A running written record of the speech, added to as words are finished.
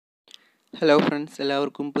Hello friends,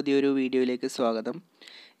 എല്ലാവർക്കും പുതിയൊരു വീഡിയോയിലേക്ക് സ്വാഗതം.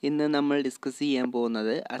 ഇന്ന് നമ്മൾ ഡിസ്കസ് ചെയ്യാൻ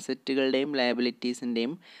പോകുന്നത് അസറ്റുകളുടെയും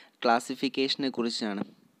ലയബിലിറ്റീസിൻ്റെയും ക്ലാസിഫിക്കേഷനെ കുറിച്ചാണ്.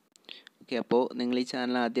 ഓക്കെ, അപ്പോൾ നിങ്ങൾ ഈ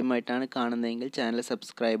ചാനൽ ആദ്യമായിട്ടാണ് കാണുന്നതെങ്കിൽ ചാനൽ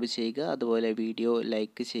സബ്സ്ക്രൈബ് ചെയ്യുക, അതുപോലെ വീഡിയോ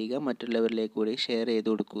ലൈക്ക് ചെയ്യുക, മറ്റുള്ളവരിലേക്ക് കൂടി ഷെയർ ചെയ്ത്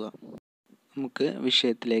കൊടുക്കുക. നമുക്ക്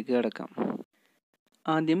വിഷയത്തിലേക്ക് കിടക്കാം.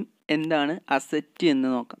 ആദ്യം എന്താണ് അസറ്റ് എന്ന്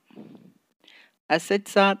നോക്കാം.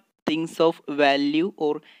 Assets are things of value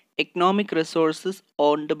or economic resources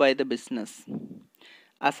owned by the business.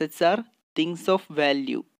 Assets are things of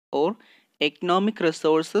value or economic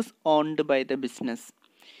resources owned by the business.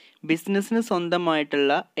 ബിസിനസ്സിന്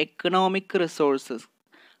സ്വന്തമായിട്ടുള്ള എക്കണോമിക് റിസോഴ്സസ്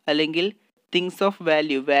അല്ലെങ്കിൽ തിങ്സ് ഓഫ്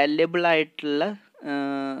വാല്യൂ, വാല്യബിൾ ആയിട്ടുള്ള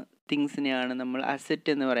തിങ്സിനെയാണ് നമ്മൾ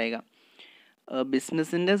asset എന്ന് പറയുക.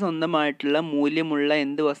 ബിസിനസ്സിൻ്റെ സ്വന്തമായിട്ടുള്ള മൂല്യമുള്ള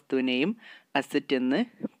എന്ത് വസ്തുവിനെയും അസറ്റ് എന്ന്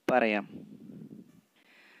പറയാം.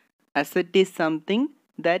 Asset is something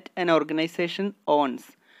that an organization owns.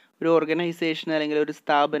 ഒരു ഓർഗനൈസേഷൻ അല്ലെങ്കിൽ ഒരു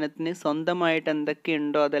സ്ഥാപനത്തിന് സ്വന്തമായിട്ട്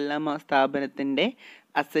എന്തൊക്കെയുണ്ടോ അതെല്ലാം ആ സ്ഥാപനത്തിൻ്റെ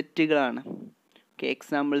അസറ്റുകളാണ്. ഓക്കെ,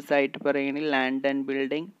 എക്സാമ്പിൾസ് ആയിട്ട് പറയുകയാണെങ്കിൽ land and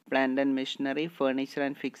building, plant and machinery, furniture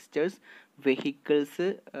and fixtures, vehicles,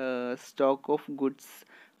 stock of goods,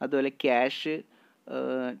 അതുപോലെ cash,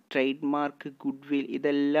 trade mark, good will,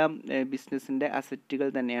 ഇതെല്ലാം ബിസിനസ്സിൻ്റെ അസറ്റുകൾ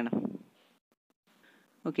തന്നെയാണ്.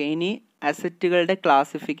 ഓക്കെ, ഇനി അസറ്റുകളുടെ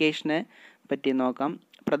ക്ലാസിഫിക്കേഷനെ പറ്റി നോക്കാം.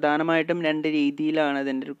 പ്രധാനമായിട്ടും രണ്ട് രീതിയിലാണ്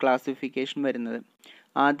അതിൻ്റെ ഒരു ക്ലാസിഫിക്കേഷൻ വരുന്നത്.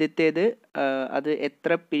 ആദ്യത്തേത് അത്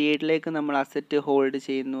എത്ര പീരീഡിലേക്ക് നമ്മൾ അസറ്റ് ഹോൾഡ്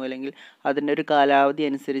ചെയ്യുന്നു അല്ലെങ്കിൽ അതിൻ്റെ ഒരു കാലാവധി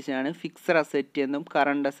അനുസരിച്ചാണ് ഫിക്സഡ് അസറ്റ് എന്നും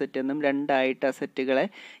കറണ്ട് അസറ്റ് എന്നും രണ്ടായിട്ട് അസറ്റുകളെ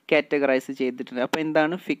കാറ്റഗറൈസ് ചെയ്തിട്ടുണ്ട്. അപ്പോൾ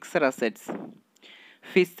എന്താണ് fixed assets?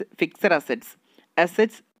 Fixed assets,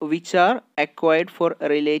 assets which are acquired four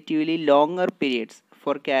relatively longer periods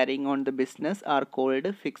for carrying on the business are called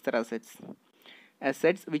fixed assets.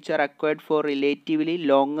 Assets which are acquired for relatively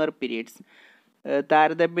longer periods.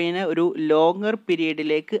 താരതമ്യേന ഒരു longer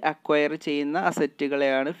പീരീഡിലേക്ക് acquire ചെയ്യുന്ന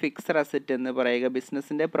അസറ്റുകളെയാണ് fixed asset എന്ന് പറയുക.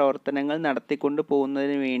 ബിസിനസ്സിൻ്റെ പ്രവർത്തനങ്ങൾ നടത്തിക്കൊണ്ട്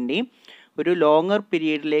പോകുന്നതിന് വേണ്ടി ഒരു ലോങ്ങർ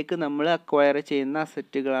പീരീഡിലേക്ക് നമ്മൾ അക്വയർ ചെയ്യുന്ന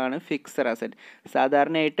അസറ്റുകളാണ് ഫിക്സഡ് അസറ്റ്.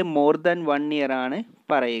 സാധാരണയായിട്ട് മോർ ദാൻ 1 ഇയർ ആണ്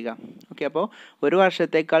പറയുക. ഓക്കെ, അപ്പോൾ ഒരു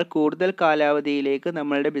വർഷത്തേക്കാൾ കൂടുതൽ കാലാവധിയിലേക്ക്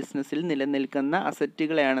നമ്മളുടെ ബിസിനസ്സിൽ നിലനിൽക്കുന്ന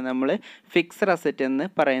അസറ്റുകളെയാണ് നമ്മൾ ഫിക്സഡ് അസറ്റ് എന്ന്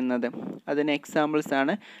പറയുന്നത്. അതിന് എക്സാമ്പിൾസ്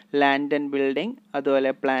ആണ് ലാൻഡ് ആൻഡ് ബിൽഡിംഗ്,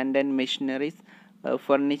 അതുപോലെ plant and machineries,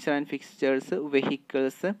 furniture and fixtures,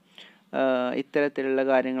 vehicles, ഇത്തരത്തിലുള്ള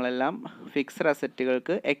കാര്യങ്ങളെല്ലാം ഫിക്സഡ്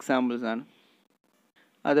അസറ്റുകൾക്ക് എക്സാമ്പിൾസ് ആണ്.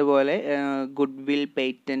 അതുപോലെ good will,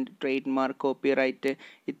 patent, trade mark, copyright,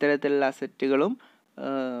 ഇത്തരത്തിലുള്ള അസറ്റുകളും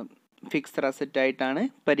ഫിക്സഡ് അസറ്റായിട്ടാണ്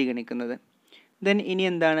പരിഗണിക്കുന്നത്. ദെൻ ഇനി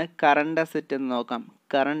എന്താണ് കറണ്ട് അസറ്റ് എന്ന് നോക്കാം.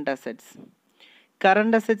 Current assets,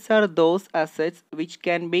 current assets are those assets which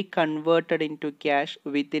can be converted into cash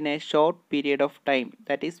within a short period of time,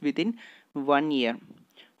 that is within 1 year.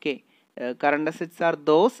 Okay, current assets are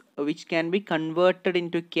those which can be converted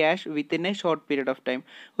into cash within a short period of time.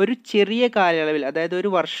 ഒരു ചെറിയ കാലയളവിൽ, അതായത്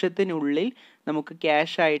ഒരു വർഷത്തിനുള്ളിൽ നമുക്ക്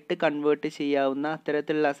cash ആയിട്ട് convert ചെയ്യാവുന്ന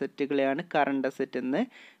അത്തരത്തിലുള്ള അസറ്റുകളെയാണ് കറണ്ട് അസറ്റ് എന്ന്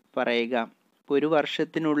പറയുക. ഒരു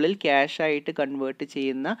വർഷത്തിനുള്ളിൽ ക്യാഷ് ആയിട്ട് കൺവേർട്ട്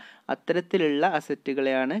ചെയ്യുന്ന അത്തരത്തിലുള്ള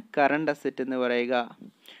അസറ്റുകളെയാണ് കറണ്ട് അസറ്റ് എന്ന് പറയുക.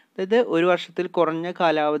 അതായത് ഒരു വർഷത്തിൽ കുറഞ്ഞ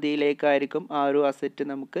കാലാവധിയിലേക്കായിരിക്കും ആ ഒരു അസറ്റ്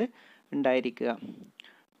നമുക്ക് ഉണ്ടായിരിക്കുക.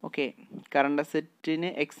 ഓക്കെ, കറണ്ട്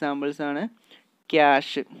അസറ്റിന് എക്സാമ്പിൾസ് ആണ്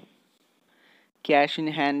cash, cash in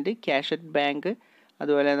hand, cash at bank,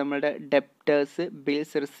 അതുപോലെ നമ്മുടെ debtors,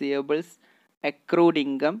 bills receivables, accrued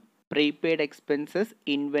income, prepaid expenses,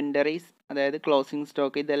 inventories, അതായത് ക്ലോസിംഗ്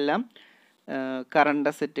സ്റ്റോക്ക്, ഇതെല്ലാം കറണ്ട്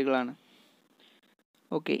അസറ്റുകളാണ്.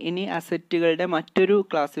 ഓക്കെ, ഇനി അസറ്റുകളുടെ മറ്റൊരു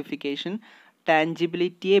ക്ലാസിഫിക്കേഷൻ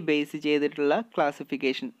ടാഞ്ചിബിലിറ്റിയെ ബേസ് ചെയ്തിട്ടുള്ള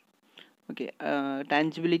ക്ലാസിഫിക്കേഷൻ. ഓക്കെ,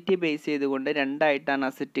 ടാഞ്ചിബിലിറ്റിയെ ബേസ് ചെയ്തുകൊണ്ട് രണ്ടായിട്ടാണ്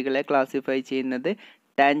അസറ്റുകളെ ക്ലാസിഫൈ ചെയ്യുന്നത്,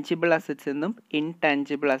 ടാഞ്ചിബിൾ അസറ്റ്സ് എന്നും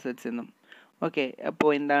ഇൻടാഞ്ചിബിൾ അസറ്റ്സ് എന്നും. ഓക്കെ,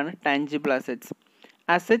 അപ്പോൾ എന്താണ് tangible assets?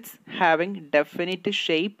 Assets having definite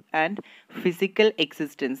shape and physical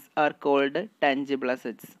existence are called tangible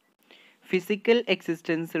assets. Physical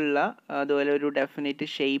existence ഉള്ള, അതുപോലെ ഒരു ഡെഫിനിറ്റ്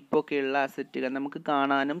ഷേപ്പൊക്കെ ഉള്ള അസറ്റുകൾ, നമുക്ക്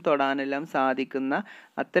കാണാനും തൊടാനെല്ലാം സാധിക്കുന്ന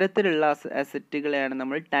അത്തരത്തിലുള്ള അസറ്റുകളെയാണ്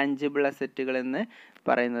നമ്മൾ ടാഞ്ചിബിൾ അസറ്റുകൾ എന്ന്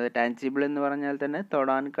പറയുന്നത്. ടാഞ്ചിബിൾ എന്ന് പറഞ്ഞാൽ തന്നെ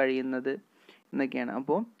തൊടാൻ കഴിയുന്നത് എന്നൊക്കെയാണ്.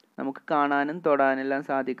 അപ്പോൾ നമുക്ക് കാണാനും തൊടാനെല്ലാം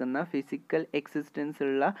സാധിക്കുന്ന ഫിസിക്കൽ എക്സിസ്റ്റൻസ്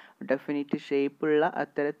ഉള്ള, ഡെഫിനിറ്റ് ഷേപ്പുള്ള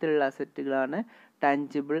അത്തരത്തിലുള്ള അസറ്റുകളാണ്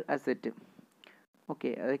ടാഞ്ചിബിൾ അസറ്റ്. ഓക്കെ,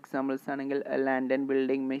 എക്സാമ്പിൾസ് ആണെങ്കിൽ land and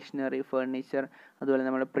building, machinery, furniture, അതുപോലെ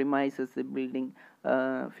നമ്മുടെ premises, building,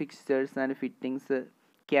 fixtures and fittings,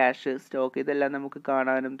 cash, stock, ഇതെല്ലാം നമുക്ക്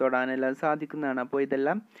കാണാനും തൊടാനെല്ലാം സാധിക്കുന്നതാണ്. അപ്പോൾ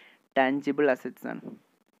ഇതെല്ലാം ടാഞ്ചിബിൾ അസറ്റ്സ് ആണ്.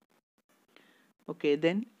 Okay,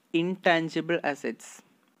 then intangible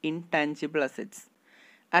assets.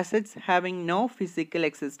 Assets having no physical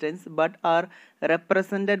existence but are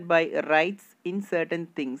represented by rights in certain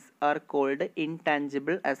things are called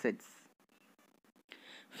intangible assets.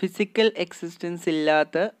 Physical existence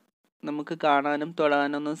ഇല്ലാത്ത, നമുക്ക് കാണാനും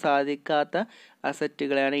തൊടാനൊന്നും സാധിക്കാത്ത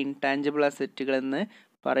അസറ്റുകളെയാണ് ഇൻടാഞ്ചിബിൾ അസറ്റുകൾ എന്ന്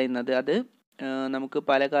പറയുന്നത്. അത് നമുക്ക്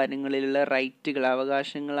പല കാര്യങ്ങളിലുള്ള റൈറ്റുകൾ,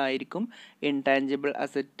 അവകാശങ്ങളായിരിക്കും ഇൻടാഞ്ചിബിൾ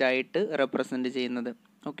അസറ്റായിട്ട് റെപ്രസെൻ്റ് ചെയ്യുന്നത്.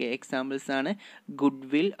 ഓക്കെ, എക്സാമ്പിൾസ് ആണ് ഗുഡ്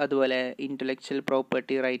വിൽ, അതുപോലെ ഇൻ്റലക്ച്വൽ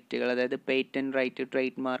പ്രോപ്പർട്ടി റൈറ്റുകൾ, അതായത് patent right,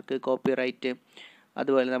 trade mark, copy right,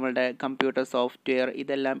 അതുപോലെ നമ്മളുടെ കമ്പ്യൂട്ടർ സോഫ്റ്റ്വെയർ,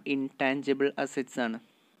 ഇതെല്ലാം ഇൻടാഞ്ചിബിൾ അസറ്റ്സ് ആണ്.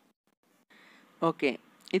 ഓക്കെ,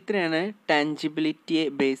 ഇത്രയാണ് ടാഞ്ചിബിലിറ്റിയെ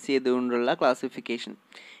ബേസ് ചെയ്തുകൊണ്ടുള്ള ക്ലാസിഫിക്കേഷൻ.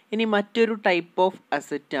 ഇനി മറ്റൊരു ടൈപ്പ് ഓഫ്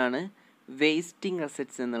അസറ്റാണ് വേസ്റ്റിംഗ്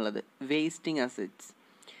അസറ്റ്സ് എന്നുള്ളത്. Wasting assets,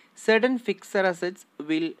 certain fixed assets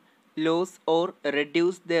will lose or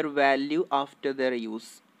reduce their value after their use.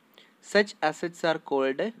 Such assets are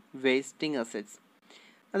called wasting assets.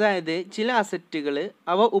 അതായത് ചില അസറ്റുകൾ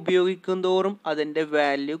അവ ഉപയോഗിക്കുന്തോറും അതിൻ്റെ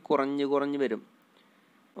വാല്യൂ കുറഞ്ഞു വരും.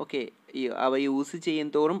 ഓക്കെ, അവ യൂസ്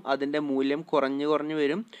ചെയ്യുന്തോറും അതിൻ്റെ മൂല്യം കുറഞ്ഞു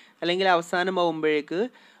വരും, അല്ലെങ്കിൽ അവസാനമാകുമ്പോഴേക്ക്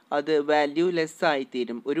അത് വാല്യൂ ലെസ്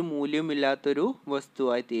ആയിത്തീരും, ഒരു മൂല്യമില്ലാത്തൊരു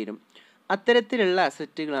വസ്തുവായിത്തീരും. അത്തരത്തിലുള്ള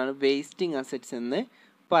അസറ്റുകളാണ് വേസ്റ്റിംഗ് അസറ്റ്സ് എന്ന്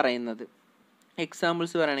പറയുന്നത്.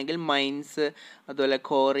 എക്സാമ്പിൾസ് പറയുകയാണെങ്കിൽ മൈൻസ്, അതുപോലെ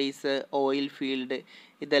ക്വാറീസ്, ഓയിൽ ഫീൽഡ്,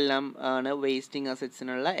 ഇതെല്ലാം ആണ് വേസ്റ്റിംഗ്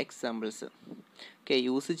അസറ്റ്സിനുള്ള എക്സാമ്പിൾസ്. ഓക്കെ,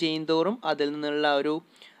 യൂസ് ചെയ്യുന്തോറും അതിൽ നിന്നുള്ള ഒരു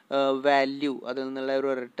വാല്യൂ, അതിൽ നിന്നുള്ള ഒരു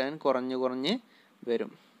റിട്ടേൺ കുറഞ്ഞ്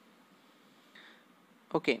വരും.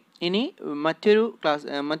 ഓക്കെ, ഇനി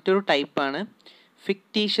മറ്റൊരു ടൈപ്പാണ്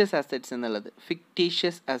ഫിക്റ്റീഷ്യസ് അസറ്റ്സ് എന്നുള്ളത്.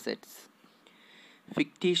 ഫിക്റ്റീഷ്യസ് അസറ്റ്സ്,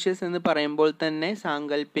 ഫിക്റ്റീഷ്യസ് എന്ന് പറയുമ്പോൾ തന്നെ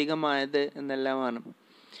സാങ്കല്പികമായത് എന്നെല്ലാമാണ്.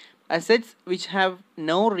 Assets which have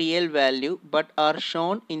no real value but are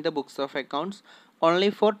shown in the books of accounts only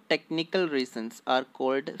for technical reasons are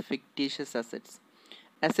called fictitious assets.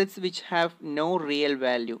 Assets which have no real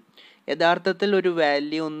value, യഥാർത്ഥത്തിൽ ഒരു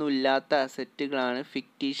value ഒന്നും ഇല്ലാത്ത അസറ്റുകളാണ്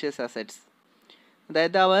fictitious assets.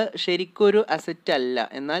 അതായത് അവ ശരിക്കൊരു asset അല്ല,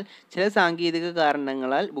 എന്നാൽ ചില സാങ്കേതിക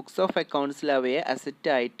കാരണങ്ങളാൽ ബുക്സ് ഓഫ് അക്കൗണ്ട്സിൽ അവയെ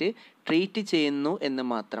അസറ്റായിട്ട് ട്രീറ്റ് ചെയ്യുന്നു എന്ന്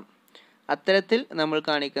മാത്രം. അത്തരത്തിൽ നമ്മൾ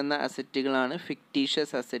കാണിക്കുന്ന അസറ്റുകളാണ്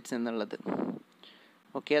ഫിക്റ്റീഷ്യസ് അസറ്റ്സ് എന്നുള്ളത്.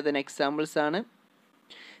 ഓക്കെ, അതിന് എക്സാമ്പിൾസ് ആണ്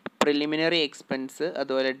പ്രിലിമിനറി എക്സ്പെൻസ്,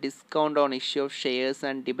 അതുപോലെ discount on issue of shares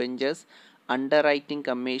and debentures, under writing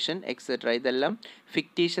commission, etcetera. ഇതെല്ലാം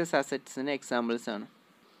ഫിക്റ്റീഷ്യസ് അസറ്റ്സിന് എക്സാമ്പിൾസ് ആണ്.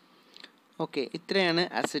 ഓക്കെ, ഇത്രയാണ്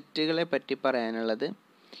അസറ്റുകളെ പറ്റി പറയാനുള്ളത്.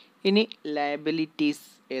 ഇനി ലയബിലിറ്റീസ്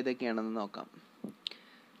ഏതൊക്കെയാണെന്ന് നോക്കാം.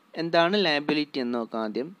 എന്താണ് ലയബിലിറ്റി എന്ന് നോക്കാം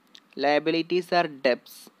ആദ്യം. Liabilities R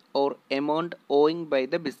ഡെബ്റ്റ്സ് or amount owing by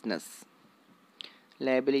the business.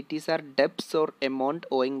 Liabilities are debts or amount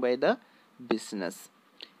owing by the business.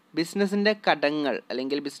 ബിസിനസ്സിൻ്റെ കടങ്ങൾ,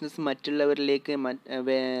 അല്ലെങ്കിൽ ബിസിനസ് മറ്റുള്ളവരിലേക്ക്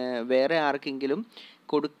വേറെ ആർക്കെങ്കിലും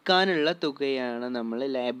കൊടുക്കാനുള്ള തുകയാണ് നമ്മൾ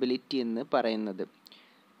ലയബിലിറ്റി എന്ന് പറയുന്നത്.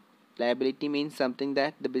 Liability means something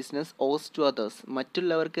that the business hose to others.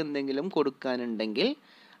 മറ്റുള്ളവർക്ക് എന്തെങ്കിലും കൊടുക്കാനുണ്ടെങ്കിൽ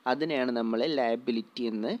അതിനെയാണ് നമ്മൾ ലയബിലിറ്റി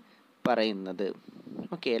എന്ന് പറയുന്നത്.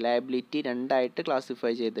 ഓക്കെ, ലയബിലിറ്റി രണ്ടായിട്ട്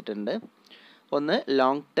ക്ലാസിഫൈ ചെയ്തിട്ടുണ്ട്. ഒന്ന്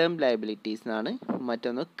ലോങ് ടേം ലയബിലിറ്റീസ് ആണ്,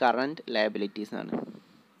 മറ്റൊന്ന് കറൻറ്റ് ലയബിലിറ്റീസ് ആണ്.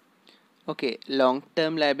 ഓക്കെ, ലോങ്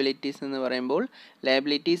ടേം ലയബിലിറ്റീസ് എന്ന് പറയുമ്പോൾ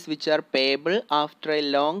liabilities which are payable after A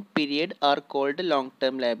long period are called long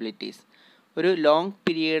term liabilities. ഒരു ലോങ്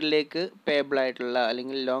പീരിയഡിലേക്ക് പേയബിൾ ആയിട്ടുള്ള,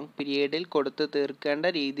 അല്ലെങ്കിൽ ലോങ് പീരിയഡിൽ കൊടുത്തു തീർക്കേണ്ട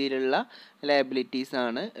രീതിയിലുള്ള ലയബിലിറ്റീസ്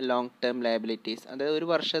ആണ് ലോങ് ടേം ലയബിലിറ്റീസ്. അതായത് ഒരു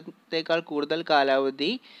വർഷത്തേക്കാൾ കൂടുതൽ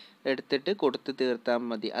കാലാവധി എടുത്തിട്ട് കൊടുത്തു തീർത്താൽ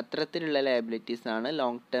മതി, അത്തരത്തിലുള്ള ലയബിലിറ്റീസ് ആണ്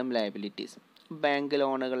ലോങ് ടേം ലയബിലിറ്റീസ്. ബാങ്ക്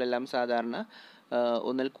ലോണുകളെല്ലാം സാധാരണ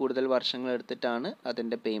ഒന്നിൽ കൂടുതൽ വർഷങ്ങൾ എടുത്തിട്ടാണ്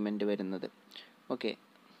അതിൻ്റെ പേയ്മെൻറ്റ് വരുന്നത്. Okay,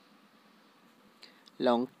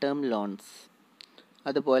 long term loans.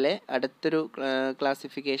 അതുപോലെ അടുത്തൊരു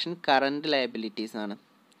ക്ലാസിഫിക്കേഷൻ കറൻറ്റ് ലയബിലിറ്റീസ് ആണ്.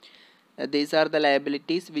 These are the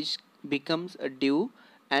liabilities which becomes due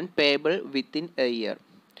and payable within A year.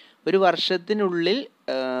 ഒരു വർഷത്തിനുള്ളിൽ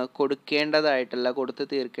കൊടുത്തു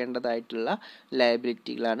തീർക്കേണ്ടതായിട്ടുള്ള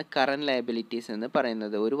ലയബിലിറ്റികളാണ് കറൻറ്റ് ലയബിലിറ്റീസ് എന്ന്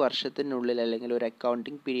പറയുന്നത്. ഒരു വർഷത്തിനുള്ളിൽ, അല്ലെങ്കിൽ ഒരു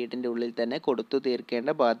അക്കൗണ്ടിങ് പീരീഡിൻ്റെ ഉള്ളിൽ തന്നെ കൊടുത്തു തീർക്കേണ്ട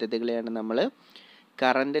ബാധ്യതകളെയാണ് നമ്മൾ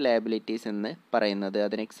കറൻറ്റ് ലയബിലിറ്റീസ് എന്ന് പറയുന്നത്.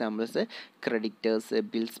 അതിന് examples creditors,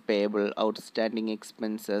 bills payable, outstanding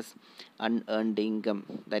expenses, unearned income,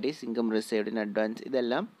 that is income received in advance.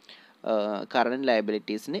 ഇതെല്ലാം കറൻറ്റ്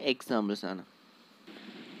ലയബിലിറ്റീസിന് എക്സാമ്പിൾസ് ആണ്.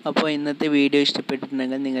 അപ്പോൾ ഇന്നത്തെ വീഡിയോ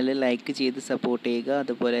ഇഷ്ടപ്പെട്ടിട്ടുണ്ടെങ്കിൽ നിങ്ങൾ ലൈക്ക് ചെയ്ത് സപ്പോർട്ട് ചെയ്യുക.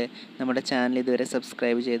 അതുപോലെ നമ്മുടെ ചാനൽ ഇതുവരെ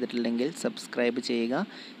സബ്സ്ക്രൈബ് ചെയ്തിട്ടില്ലെങ്കിൽ സബ്സ്ക്രൈബ് ചെയ്യുക.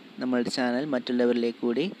 നമ്മളുടെ ചാനൽ മറ്റുള്ളവരിലേക്ക്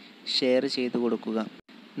കൂടി ഷെയർ ചെയ്ത് കൊടുക്കുക.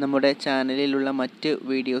 നമ്മുടെ ചാനലിലുള്ള മറ്റ്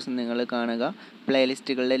വീഡിയോസ് നിങ്ങൾ കാണുക.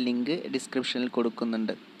 പ്ലേലിസ്റ്റുകളുടെ ലിങ്ക് ഡിസ്ക്രിപ്ഷനിൽ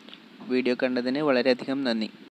കൊടുക്കുന്നുണ്ട്. വീഡിയോ കണ്ടതിന് വളരെയധികം നന്ദി.